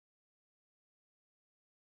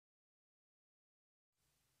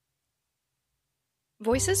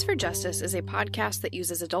Voices for Justice is a podcast that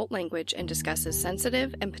uses adult language and discusses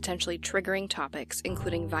sensitive and potentially triggering topics,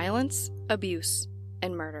 including violence, abuse,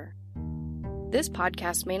 and murder. This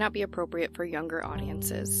podcast may not be appropriate for younger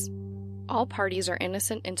audiences. All parties are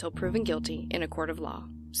innocent until proven guilty in a court of law.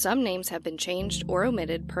 Some names have been changed or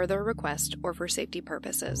omitted per their request or for safety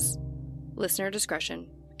purposes. Listener discretion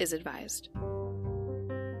is advised.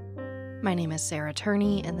 My name is Sarah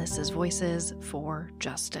Turney, and this is Voices for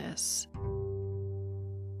Justice.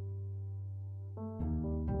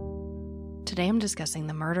 Today I'm discussing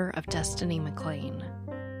the murder of Destiny McClain.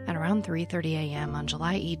 At around 3:30 a.m. on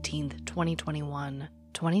July 18, 2021,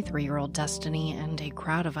 23-year-old Destiny and a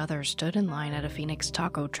crowd of others stood in line at a Phoenix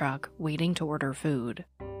taco truck waiting to order food.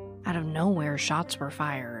 Out of nowhere, shots were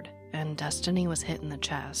fired, and Destiny was hit in the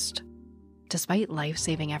chest. Despite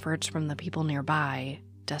life-saving efforts from the people nearby,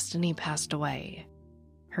 Destiny passed away.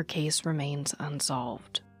 Her case remains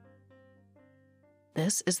unsolved.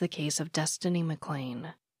 This is the case of Destiny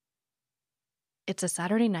McClain. It's a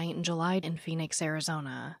Saturday night in July in Phoenix,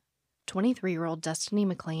 Arizona. 23-year-old Destiny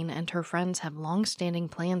McClain and her friends have long-standing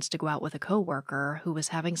plans to go out with a coworker who was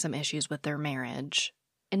having some issues with their marriage.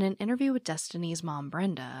 In an interview with Destiny's mom,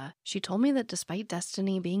 Brenda, she told me that despite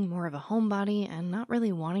Destiny being more of a homebody and not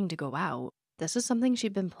really wanting to go out, this is something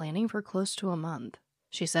she'd been planning for close to a month.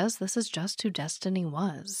 She says this is just who Destiny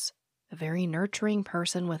was. A very nurturing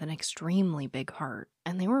person with an extremely big heart,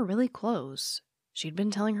 and they were really close. She'd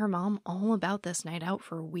been telling her mom all about this night out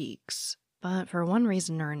for weeks, but for one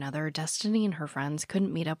reason or another, Destiny and her friends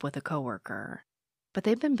couldn't meet up with a coworker. But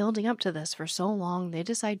they've been building up to this for so long, they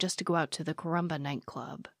decide just to go out to the Karamba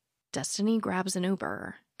Nightclub. Destiny grabs an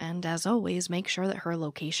Uber, and as always, makes sure that her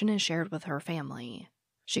location is shared with her family.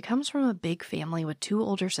 She comes from a big family with 2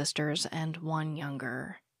 older sisters and 1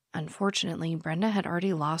 younger. Unfortunately, Brenda had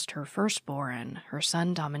already lost her firstborn, her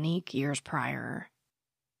son Dominique, years prior.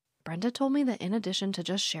 Brenda told me that in addition to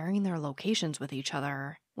just sharing their locations with each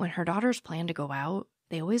other, when her daughters plan to go out,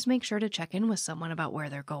 they always make sure to check in with someone about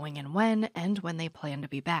where they're going and when they plan to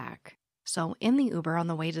be back. So in the Uber on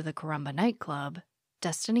the way to the Karamba Nightclub,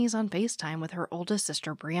 Destiny's on FaceTime with her oldest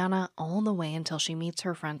sister Brianna all the way until she meets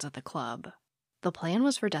her friends at the club. The plan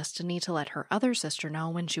was for Destiny to let her other sister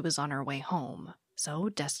know when she was on her way home. So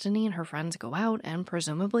Destiny and her friends go out and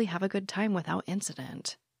presumably have a good time without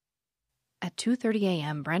incident. At 2:30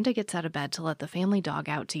 a.m., Brenda gets out of bed to let the family dog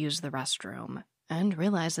out to use the restroom, and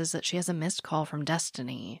realizes that she has a missed call from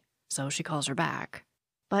Destiny, so she calls her back.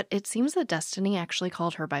 But it seems that Destiny actually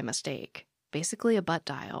called her by mistake, basically a butt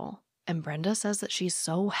dial, and Brenda says that she's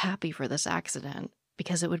so happy for this accident,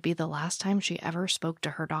 because it would be the last time she ever spoke to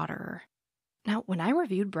her daughter. Now, when I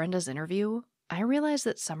reviewed Brenda's interview, I realized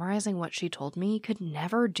that summarizing what she told me could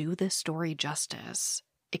never do this story justice.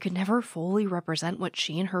 It could never fully represent what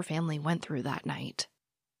she and her family went through that night.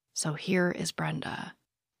 So here is Brenda.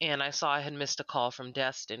 And I saw I had missed a call from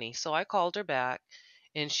Destiny, so I called her back,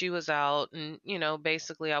 and she was out, and,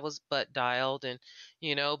 basically I was butt dialed, and,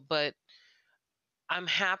 but I'm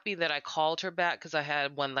happy that I called her back because I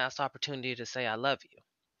had one last opportunity to say I love you.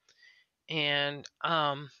 And,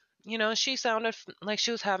 she sounded like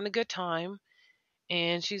she was having a good time.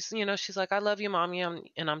 And she's like, I love you, Mommy.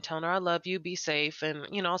 And I'm telling her, I love you, be safe. And,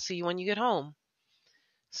 I'll see you when you get home.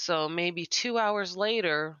 So maybe 2 hours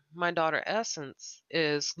later, my daughter Essence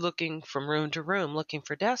is looking from room to room, looking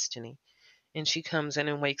for Destiny. And she comes in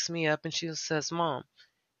and wakes me up and she says, Mom,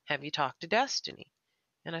 have you talked to Destiny?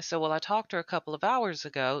 And I said, well, I talked to her a couple of hours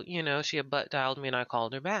ago. She had butt dialed me and I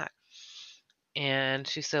called her back. And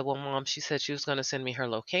she said, well, Mom, she said she was going to send me her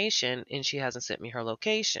location and she hasn't sent me her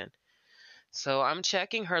location. So I'm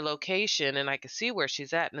checking her location and I can see where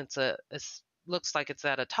she's at, and it looks like it's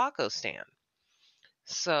at a taco stand.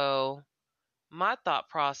 So my thought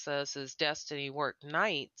process is Destiny worked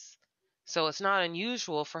nights, so it's not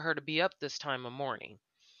unusual for her to be up this time of morning.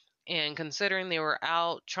 And considering they were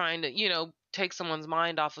out trying to, take someone's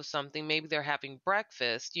mind off of something, maybe they're having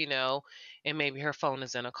breakfast, and maybe her phone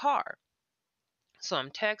is in a car. So I'm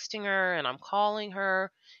texting her and I'm calling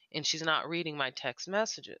her, and she's not reading my text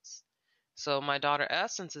messages. So my daughter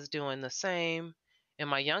Essence is doing the same, and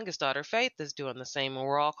my youngest daughter Faith is doing the same, and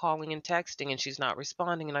we're all calling and texting, and she's not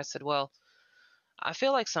responding. And I said, well, I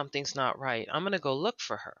feel like something's not right. I'm going to go look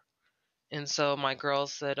for her. And so my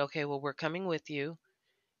girls said, okay, well, we're coming with you.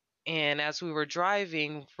 And as we were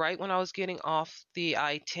driving, right when I was getting off the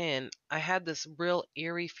I-10, I had this real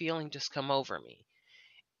eerie feeling just come over me.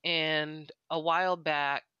 And a while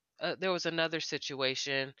back, there was another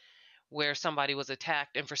situation where somebody was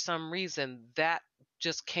attacked, and for some reason that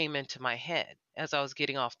just came into my head as I was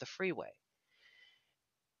getting off the freeway.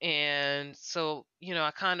 And so,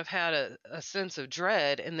 I kind of had a sense of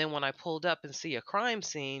dread. And then when I pulled up and see a crime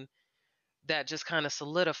scene, that just kind of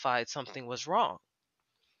solidified something was wrong.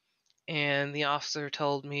 And the officer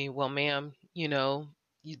told me, well, ma'am,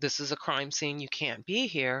 this is a crime scene. You can't be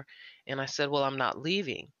here. And I said, well, I'm not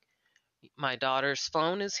leaving. My daughter's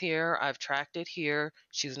phone is here. I've tracked it here.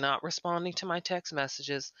 She's not responding to my text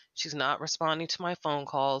messages. She's not responding to my phone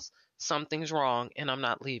calls. Something's wrong, and I'm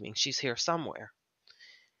not leaving. She's here somewhere.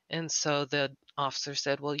 And so the officer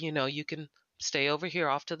said, well, you can stay over here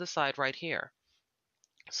off to the side right here.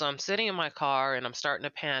 So I'm sitting in my car and I'm starting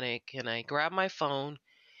to panic, and I grab my phone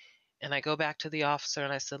and I go back to the officer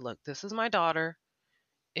and I said, look, this is my daughter.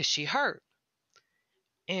 Is she hurt?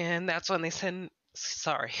 And that's when they said,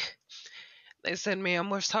 sorry. They said, ma'am,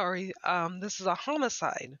 we're sorry. This is a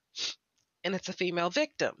homicide and it's a female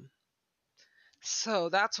victim. So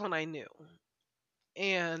that's when I knew.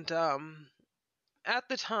 And at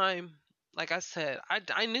the time, like I said,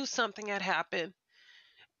 I knew something had happened.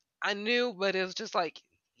 I knew, but it was just like,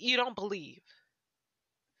 you don't believe.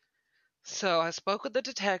 So I spoke with the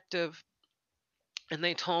detective and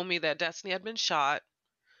they told me that Destiny had been shot.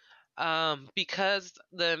 Because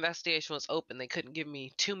the investigation was open, they couldn't give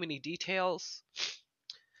me too many details.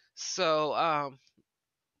 So,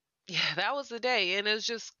 yeah, that was the day. And it was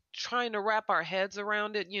just trying to wrap our heads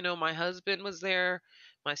around it. My husband was there,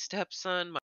 my stepson,